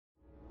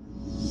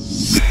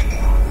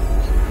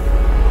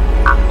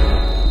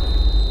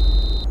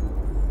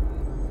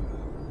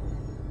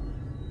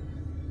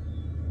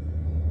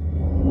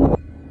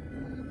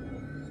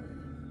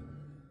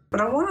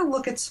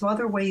at some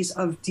other ways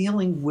of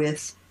dealing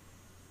with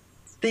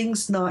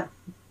things not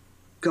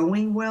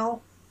going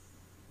well,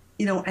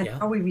 and Yeah.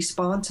 how we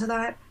respond to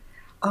that.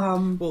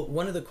 Well,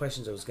 one of the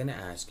questions I was going to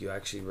ask you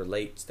actually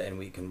relates, and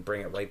we can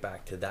bring it right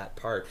back to that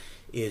part,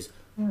 is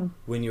Yeah.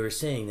 when you were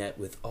saying that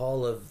with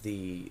all of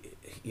the,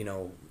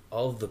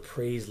 all of the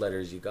praise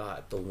letters you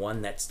got, the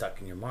one that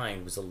stuck in your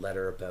mind was a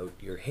letter about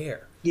your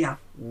hair. Yeah.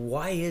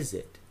 Why is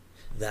it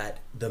that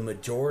the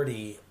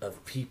majority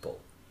of people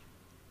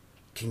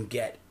can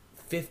get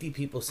 50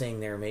 people saying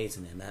they're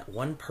amazing, and that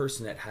one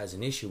person that has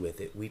an issue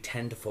with it, we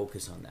tend to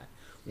focus on that?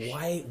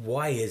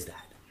 Why is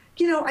that?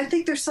 I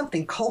think there's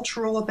something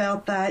cultural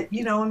about that.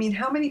 I mean,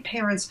 how many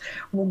parents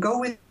will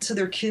go into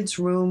their kid's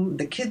room?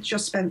 The kid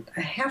just spent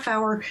a half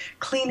hour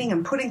cleaning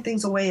and putting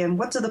things away, and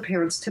what do the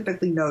parents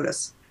typically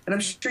notice? And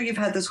I'm sure you've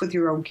had this with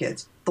your own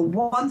kids. The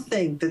one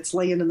thing that's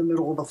laying in the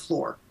middle of the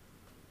floor.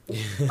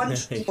 One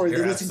door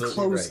that isn't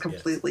closed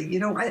completely.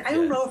 Yes. I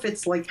don't know if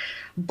it's like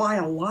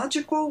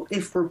biological,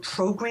 if we're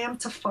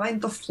programmed to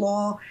find the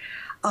flaw.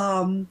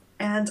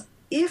 And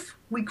if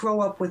we grow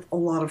up with a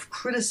lot of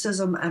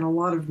criticism and a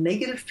lot of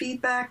negative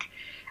feedback,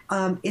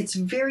 it's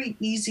very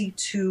easy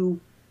to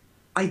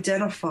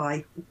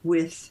identify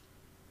with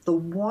the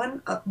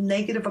one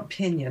negative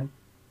opinion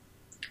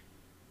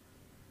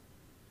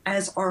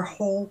as our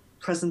whole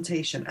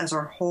presentation, as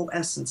our whole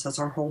essence, as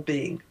our whole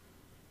being.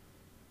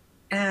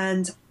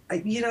 And,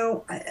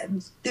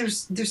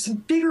 there's some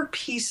bigger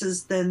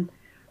pieces than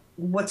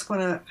what's going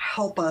to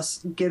help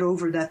us get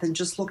over that than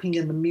just looking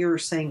in the mirror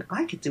saying,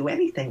 I could do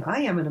anything. I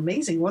am an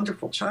amazing,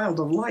 wonderful child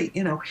of light.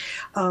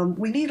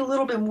 We need a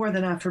little bit more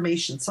than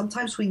affirmation.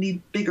 Sometimes we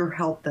need bigger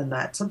help than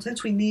that.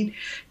 Sometimes we need,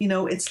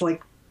 it's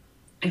like,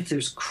 if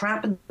there's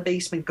crap in the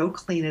basement, go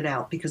clean it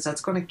out, because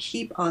that's going to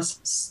keep us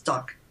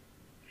stuck.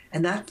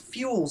 And that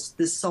fuels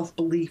this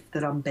self-belief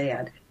that I'm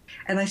bad.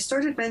 And I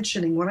started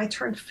mentioning when I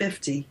turned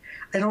 50,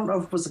 I don't know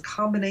if it was a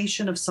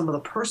combination of some of the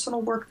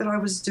personal work that I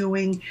was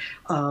doing,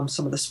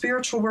 some of the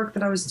spiritual work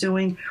that I was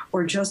doing,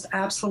 or just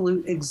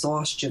absolute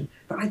exhaustion,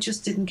 but I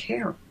just didn't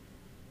care.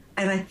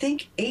 And I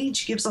think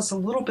age gives us a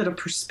little bit of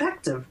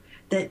perspective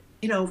that,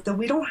 that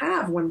we don't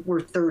have when we're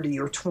 30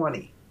 or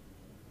 20,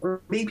 or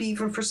maybe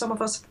even for some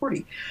of us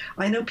 40.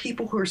 I know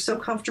people who are so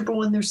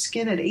comfortable in their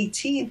skin at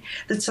 18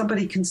 that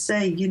somebody can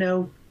say,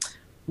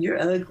 you're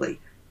ugly.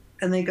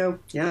 And they go,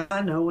 yeah,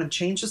 I know, and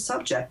change the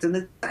subject.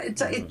 And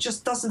it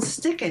just doesn't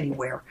stick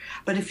anywhere.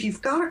 But if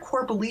you've got a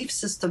core belief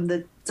system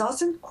that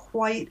doesn't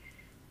quite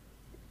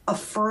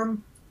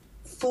affirm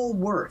full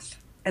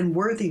worth and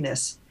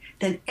worthiness,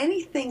 then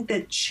anything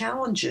that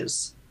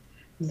challenges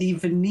the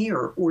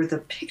veneer or the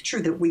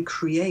picture that we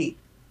create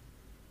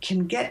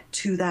can get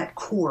to that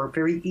core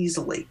very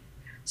easily.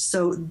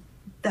 So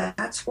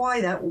that's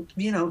why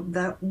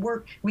that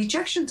work,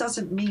 rejection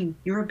doesn't mean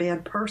you're a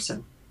bad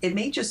person. It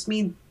may just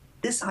mean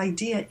this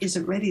idea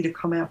isn't ready to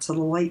come out to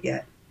the light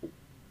yet.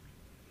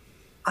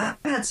 I've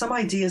had some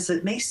ideas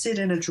that may sit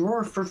in a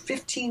drawer for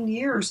 15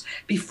 years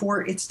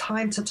before it's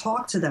time to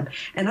talk to them.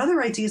 And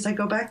other ideas I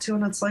go back to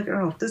and it's like,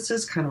 oh, this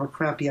is kind of a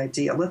crappy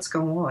idea. Let's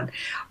go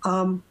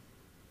on.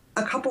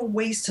 A couple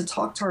ways to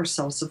talk to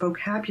ourselves, the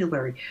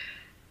vocabulary.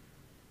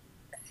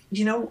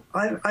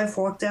 I've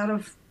walked out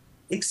of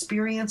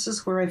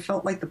experiences where I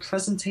felt like the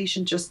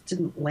presentation just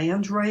didn't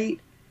land right.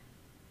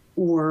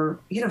 Or,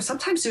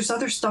 sometimes there's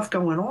other stuff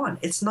going on.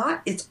 It's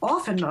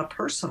often not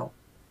personal.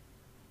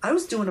 I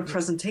was doing a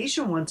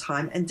presentation one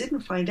time and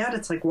didn't find out.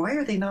 It's like, why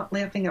are they not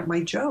laughing at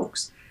my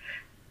jokes?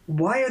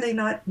 Why are they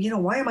not,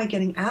 why am I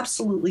getting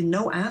absolutely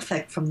no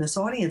affect from this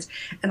audience?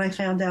 And I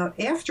found out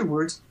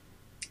afterwards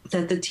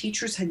that the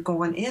teachers had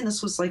gone in.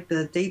 This was like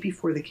the day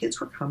before the kids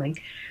were coming.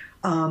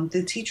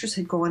 The teachers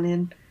had gone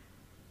in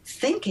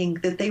thinking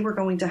that they were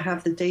going to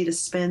have the day to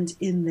spend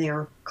in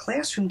their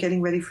classroom getting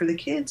ready for the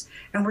kids,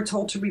 and were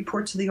told to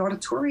report to the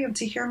auditorium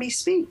to hear me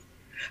speak.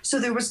 So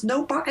there was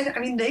no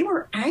they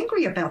were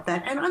angry about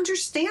that, and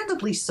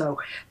understandably so.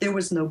 There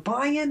was no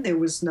buy-in, there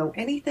was no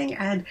anything,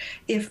 and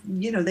if,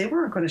 they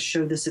weren't going to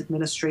show this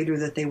administrator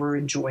that they were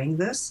enjoying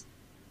this.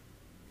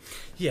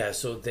 Yeah,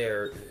 so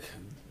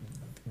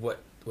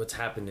what's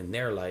happened in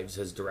their lives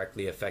has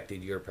directly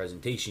affected your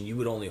presentation. You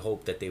would only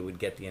hope that they would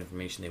get the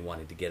information they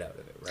wanted to get out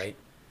of it, right?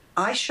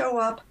 I show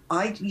up,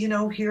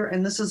 here,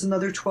 and this is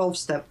another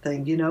 12-step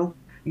thing,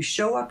 you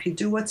show up, you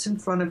do what's in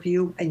front of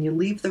you, and you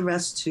leave the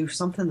rest to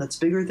something that's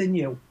bigger than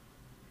you.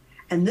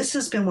 And this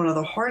has been one of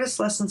the hardest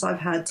lessons I've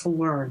had to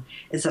learn,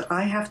 is that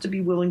I have to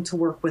be willing to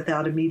work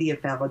without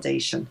immediate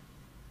validation.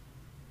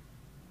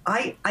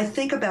 I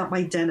think about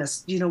my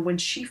dentist, when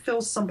she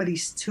fills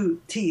somebody's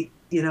teeth,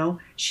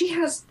 she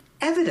has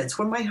evidence.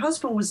 When my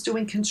husband was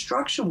doing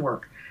construction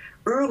work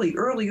early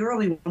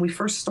when we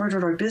first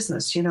started our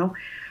business,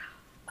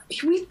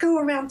 we'd go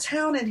around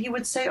town and he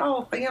would say,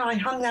 oh, I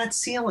hung that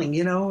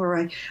ceiling,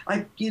 or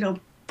I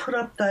put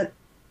up that,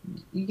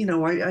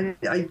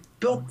 I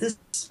built this,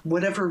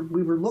 whatever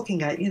we were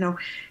looking at,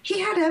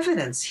 he had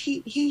evidence.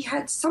 He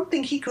had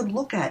something he could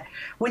look at.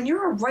 When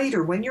you're a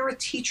writer, when you're a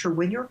teacher,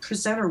 when you're a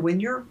presenter,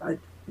 when you're,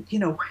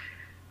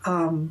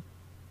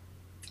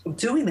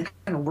 doing the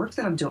kind of work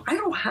that I'm doing, I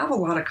don't have a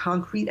lot of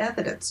concrete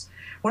evidence.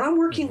 When I'm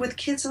working with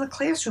kids in the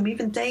classroom,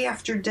 even day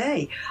after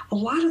day, a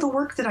lot of the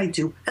work that I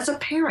do as a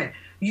parent,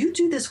 you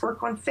do this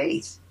work on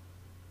faith.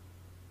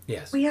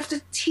 Yes. We have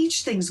to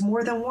teach things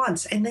more than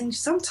once. And then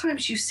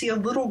sometimes you see a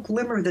little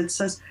glimmer that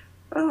says,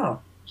 oh,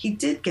 he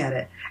did get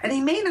it. And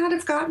he may not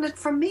have gotten it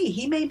from me.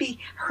 He maybe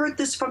heard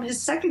this from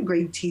his second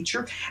grade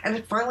teacher and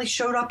it finally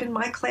showed up in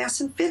my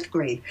class in fifth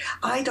grade.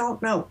 I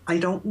don't know. I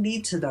don't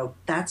need to know.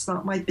 That's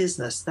not my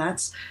business.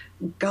 That's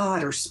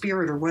God or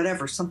spirit or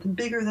whatever, something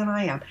bigger than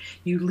I am.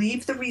 You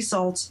leave the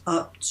results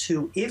up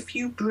to, if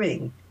you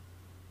bring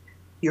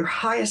your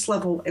highest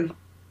level of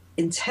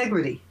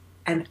integrity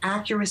and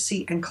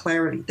accuracy and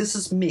clarity. This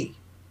is me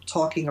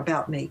talking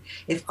about me.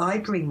 If I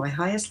bring my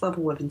highest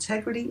level of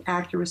integrity,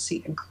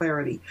 accuracy, and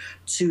clarity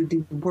to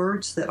the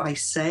words that I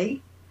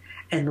say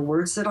and the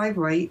words that I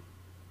write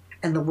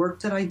and the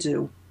work that I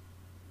do,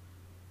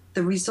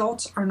 the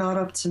results are not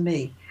up to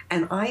me.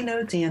 And I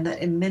know, Dan,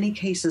 that in many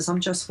cases, I'm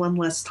just one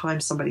less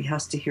time somebody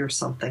has to hear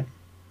something.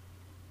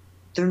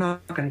 They're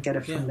not going to get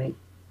it from me.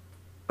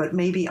 But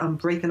maybe I'm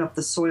breaking up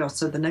the soil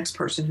so the next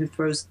person who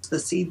throws the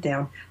seed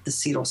down, the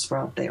seed will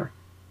sprout there.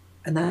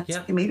 And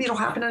that maybe it'll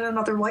happen in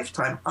another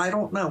lifetime. I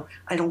don't know.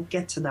 I don't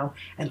get to know,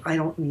 and I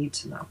don't need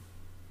to know.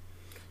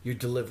 You're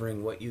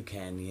delivering what you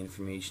can, the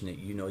information that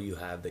you know you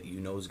have, that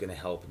you know is going to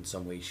help in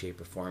some way, shape,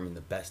 or form in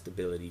the best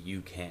ability you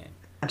can.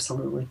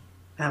 Absolutely.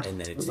 Absolutely.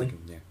 And then it's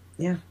taken there.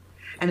 Yeah.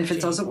 And if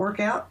it doesn't work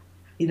out,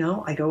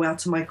 I go out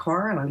to my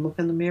car and I look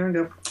in the mirror and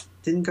go,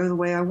 didn't go the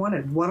way I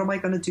wanted. What am I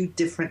going to do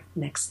different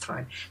next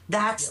time?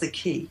 That's the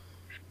key.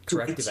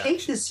 Corrective Do I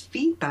take this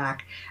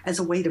feedback as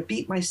a way to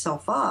beat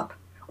myself up,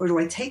 or do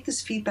I take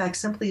this feedback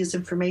simply as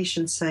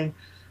information saying,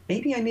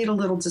 maybe I need a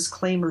little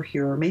disclaimer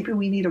here, or maybe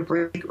we need a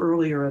break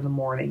earlier in the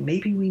morning,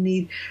 maybe we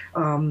need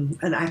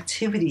an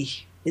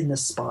activity in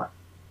this spot.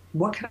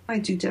 What can I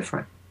do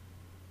different?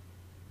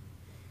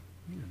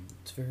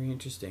 It's very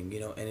interesting,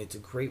 and it's a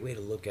great way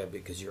to look at it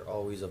because you're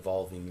always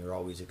evolving, you're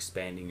always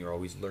expanding, you're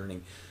always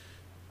learning.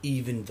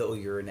 Even though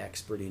you're an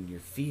expert in your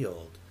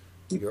field,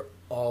 you're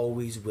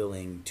always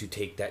willing to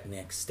take that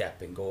next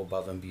step and go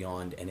above and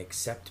beyond and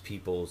accept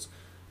people's,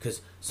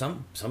 because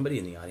somebody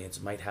in the audience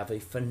might have a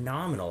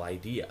phenomenal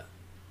idea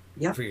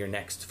for your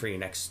next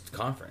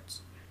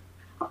conference.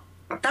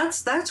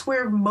 That's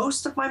where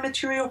most of my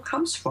material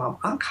comes from.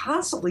 I'm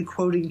constantly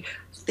quoting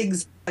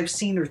things I've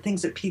seen or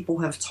things that people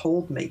have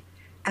told me.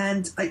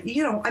 And,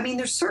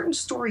 there's certain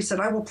stories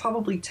that I will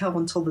probably tell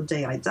until the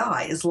day I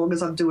die, as long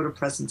as I'm doing a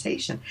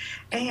presentation.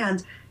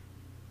 And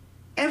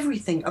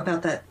everything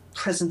about that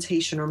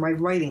presentation or my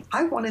writing,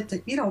 I wanted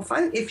to,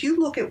 if you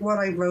look at what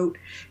I wrote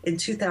in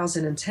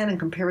 2010 and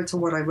compare it to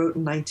what I wrote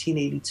in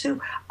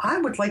 1982, I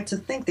would like to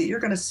think that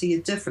you're going to see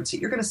a difference, that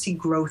you're going to see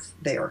growth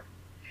there.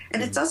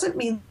 And it doesn't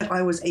mean that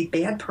I was a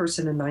bad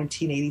person in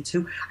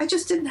 1982. I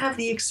just didn't have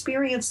the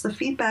experience, the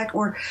feedback,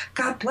 or,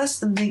 God bless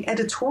them, the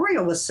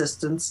editorial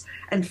assistance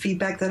and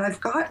feedback that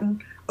I've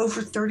gotten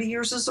over 30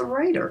 years as a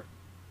writer.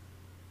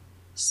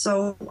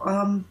 So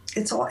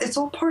it's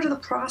all part of the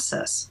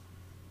process.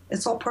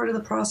 It's all part of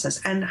the process.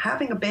 And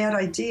having a bad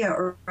idea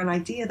or an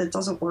idea that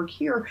doesn't work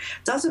here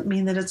doesn't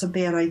mean that it's a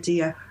bad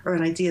idea or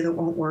an idea that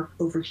won't work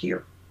over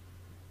here.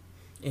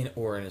 In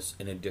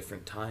a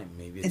different time.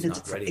 Maybe it's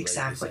not ready,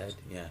 exactly. Like you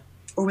said. Yeah.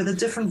 Or with a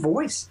different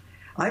voice.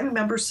 I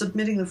remember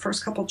submitting the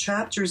first couple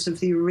chapters of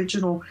the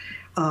original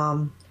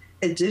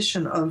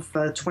edition of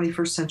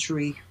 21st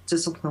Century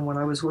Discipline when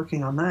I was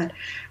working on that.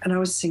 And I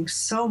was seeing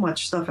so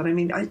much stuff.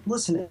 And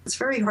listen, it's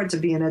very hard to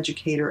be an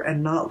educator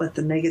and not let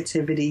the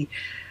negativity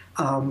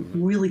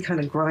really kind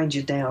of grind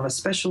you down,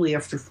 especially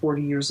after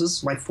 40 years. This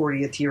is my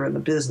 40th year in the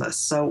business.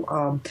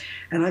 So,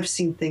 and I've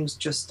seen things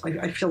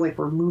I feel like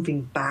we're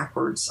moving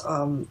backwards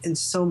in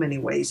so many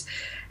ways.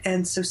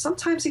 And so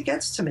sometimes it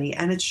gets to me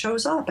and it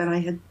shows up. And I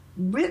had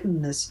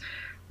written this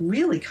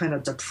really kind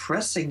of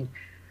depressing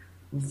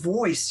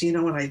voice, and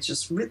I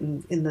just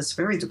written in this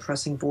very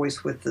depressing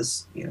voice with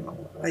this,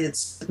 I had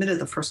submitted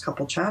the first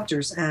couple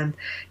chapters and,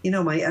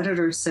 my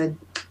editor said,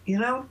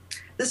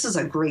 this is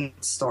a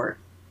great start.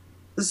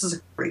 This is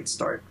a great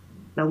start.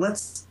 Now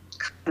let's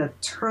kind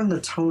of turn the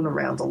tone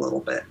around a little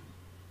bit.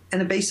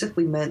 And it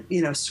basically meant,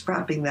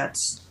 scrapping that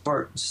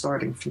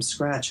starting from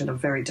scratch in a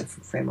very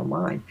different frame of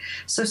mind.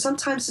 So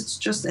sometimes it's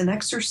just an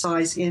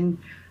exercise in,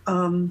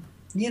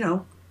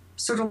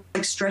 sort of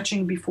like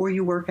stretching before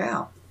you work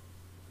out.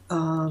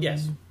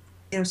 Yes.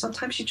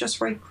 Sometimes you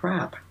just write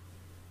crap.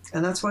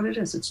 And that's what it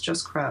is. It's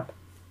just crap.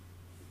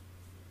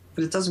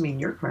 But it doesn't mean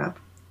you're crap.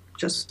 It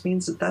just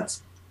means that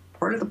that's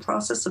part of the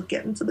process of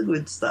getting to the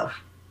good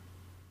stuff.